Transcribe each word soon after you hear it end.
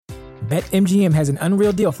BetMGM has an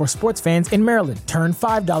unreal deal for sports fans in Maryland. Turn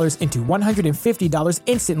 $5 into $150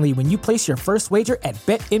 instantly when you place your first wager at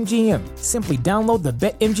BetMGM. Simply download the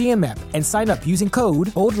BetMGM app and sign up using code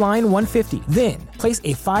OldLine150. Then, place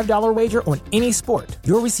a $5 wager on any sport.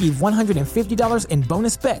 You'll receive $150 in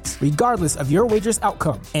bonus bets, regardless of your wager's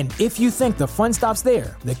outcome. And if you think the fun stops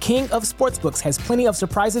there, the King of Sportsbooks has plenty of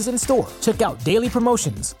surprises in store. Check out daily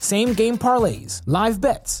promotions, same-game parlays, live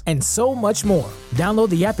bets, and so much more. Download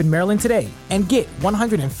the app in Maryland today and get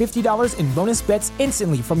 $150 in bonus bets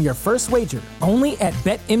instantly from your first wager. Only at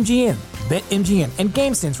BetMGM. BetMGM and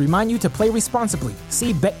GameSense remind you to play responsibly.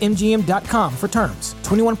 See BetMGM.com for terms.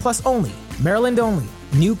 21 plus only. Maryland only.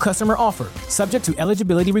 New customer offer. Subject to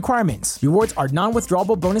eligibility requirements. Rewards are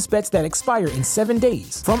non-withdrawable bonus bets that expire in 7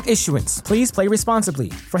 days. From issuance, please play responsibly.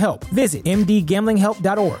 For help, visit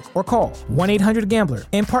mdgamblinghelp.org or call 1-800-GAMBLER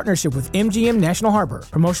in partnership with MGM National Harbor.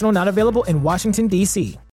 Promotional not available in Washington,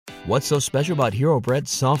 D.C. What's so special about Hero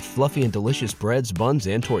Bread's soft, fluffy, and delicious breads, buns,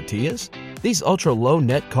 and tortillas? These ultra-low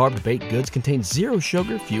net-carb baked goods contain zero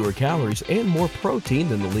sugar, fewer calories, and more protein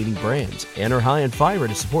than the leading brands, and are high in fiber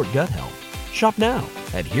to support gut health. Shop now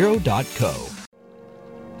at hero.co.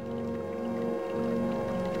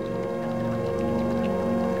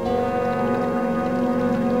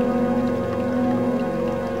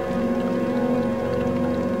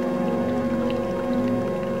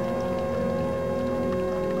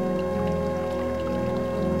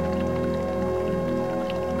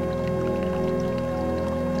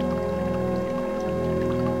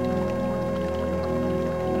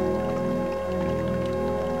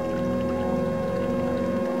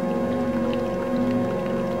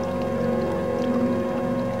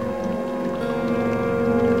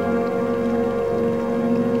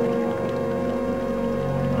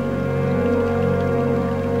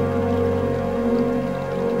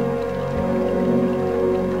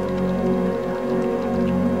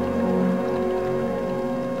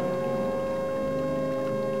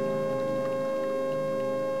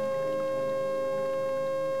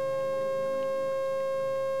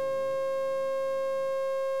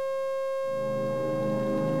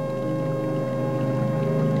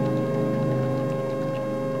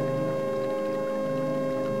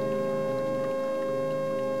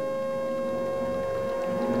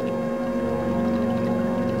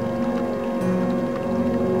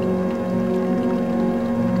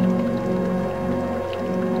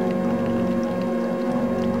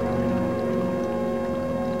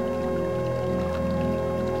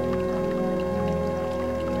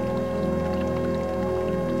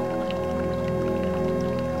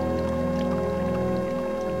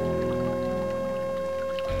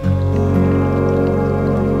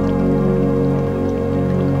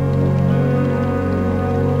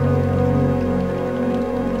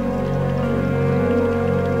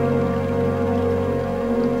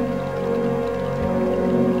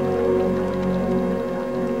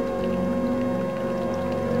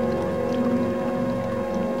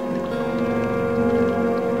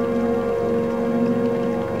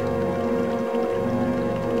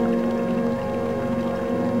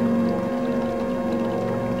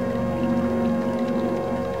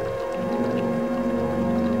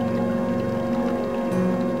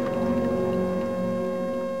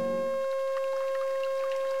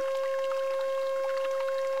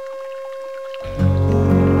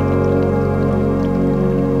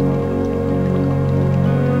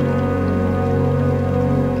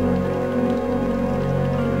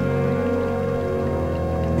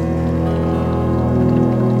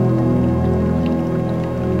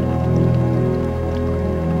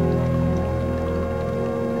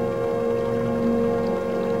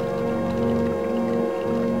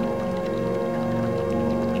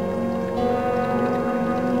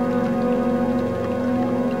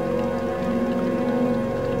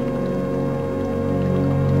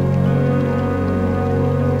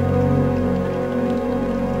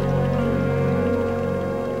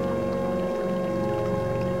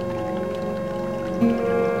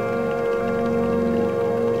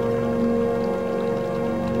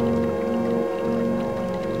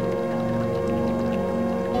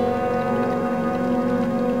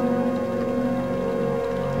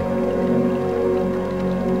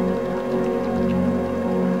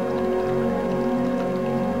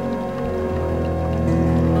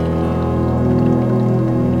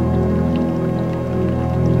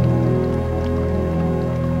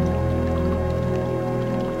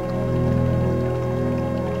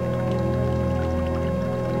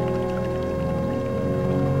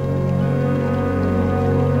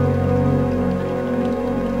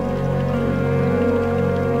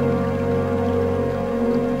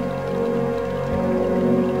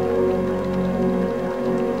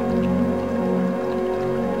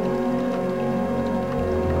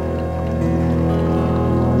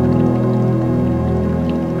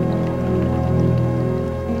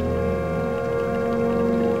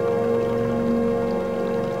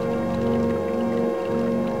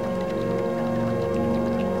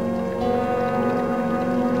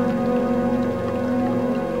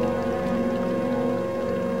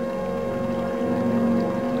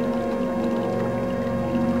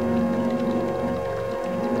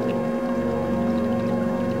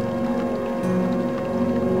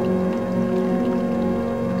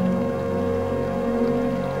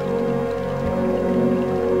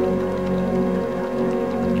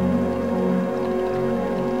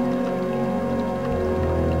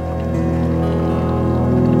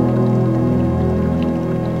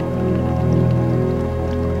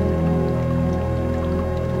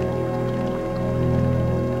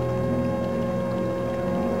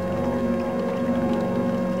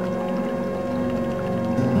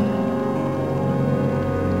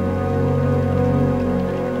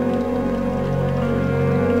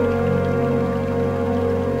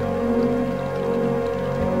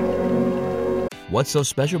 What's so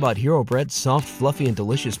special about Hero Bread's soft, fluffy, and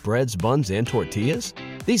delicious breads, buns, and tortillas?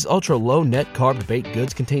 These ultra-low net-carb baked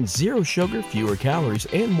goods contain zero sugar, fewer calories,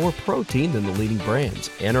 and more protein than the leading brands,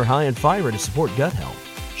 and are high in fiber to support gut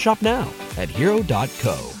health. Shop now at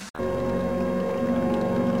hero.co.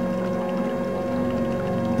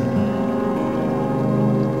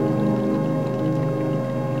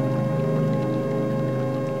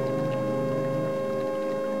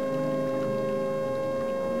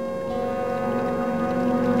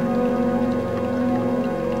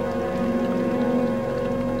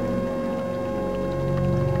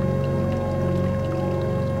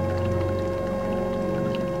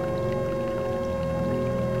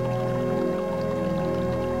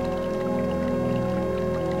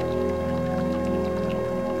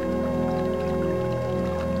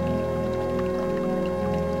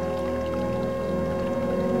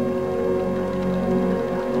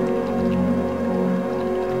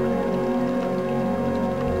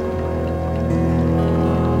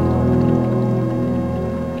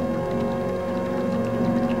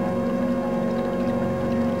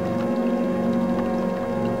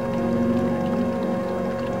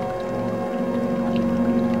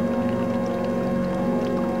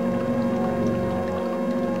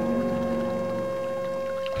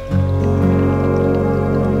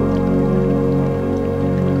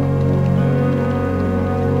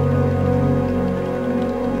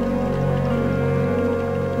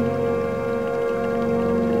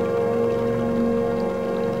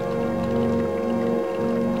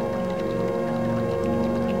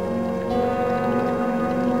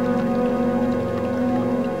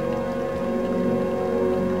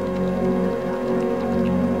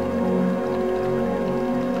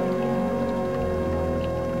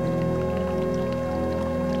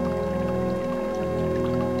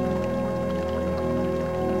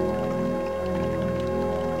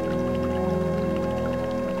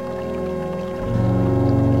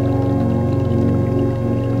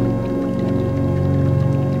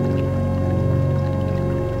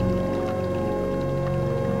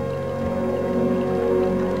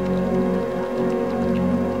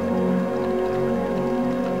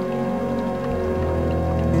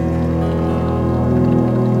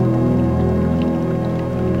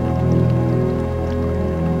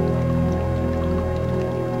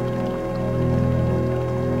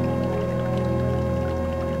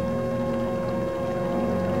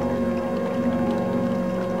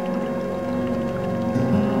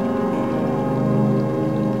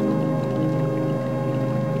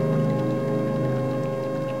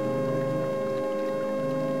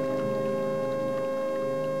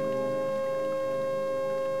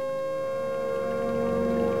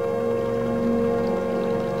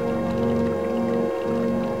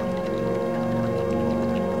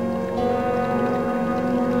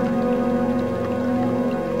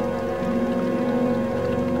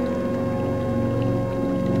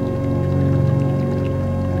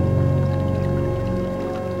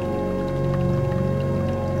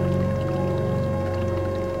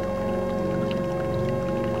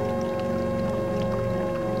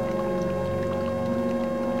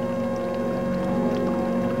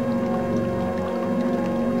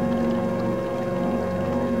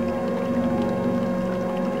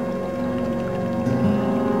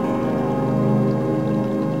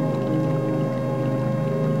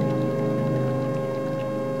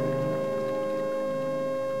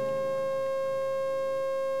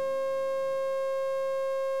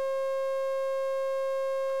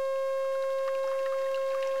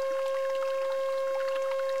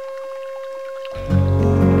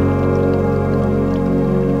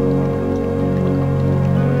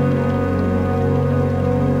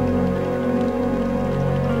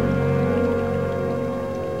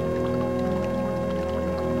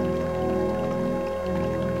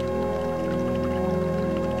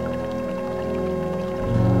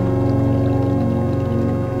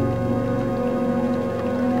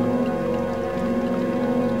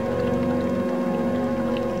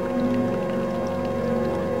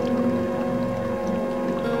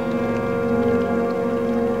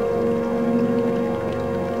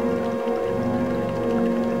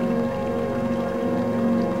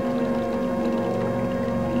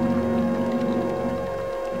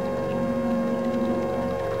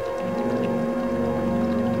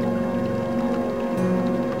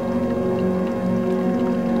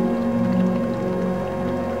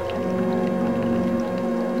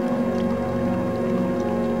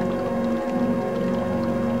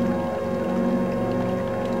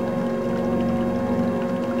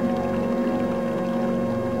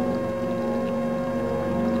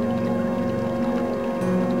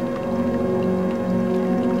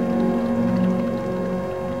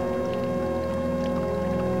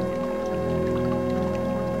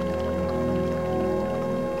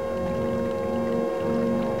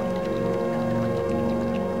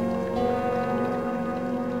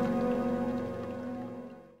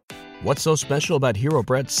 What's so special about Hero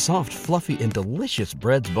Bread's soft, fluffy, and delicious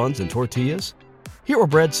breads, buns, and tortillas? Hero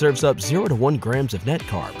Bread serves up 0 to 1 grams of net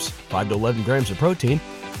carbs, 5 to 11 grams of protein,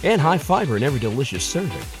 and high fiber in every delicious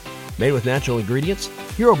serving. Made with natural ingredients,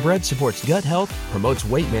 Hero Bread supports gut health, promotes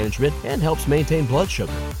weight management, and helps maintain blood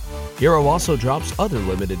sugar. Hero also drops other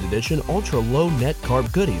limited edition ultra-low net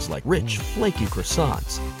carb goodies like rich, flaky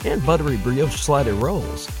croissants and buttery brioche slider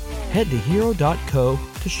rolls. Head to hero.co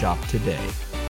to shop today.